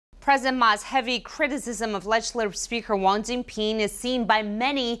President Ma's heavy criticism of Legislative Speaker Wang Jin-pyng is seen by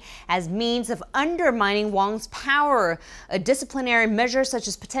many as means of undermining Wang's power. A disciplinary measure such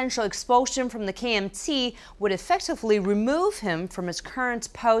as potential expulsion from the KMT would effectively remove him from his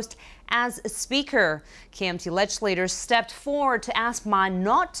current post as Speaker. KMT legislators stepped forward to ask Ma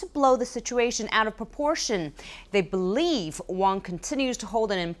not to blow the situation out of proportion. They believe Wang continues to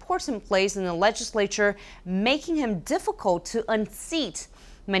hold an important place in the legislature, making him difficult to unseat.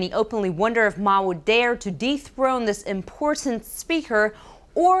 Many openly wonder if Ma would dare to dethrone this important speaker,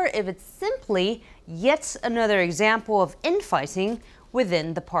 or if it's simply yet another example of infighting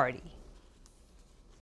within the party.